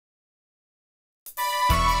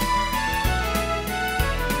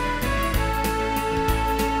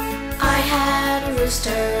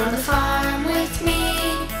rooster on the farm with me.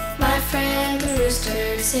 My friend the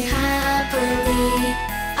rooster sing happily.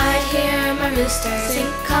 I'd hear my rooster sing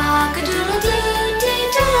cock-a-doodle-doo,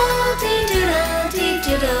 dee-doodle, dee-doodle,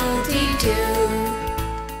 dee-doodle, dee-doo.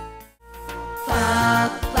 Baa,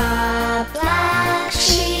 baa, black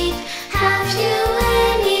sheep, have you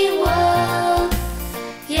any wool?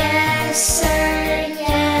 Yes, sir.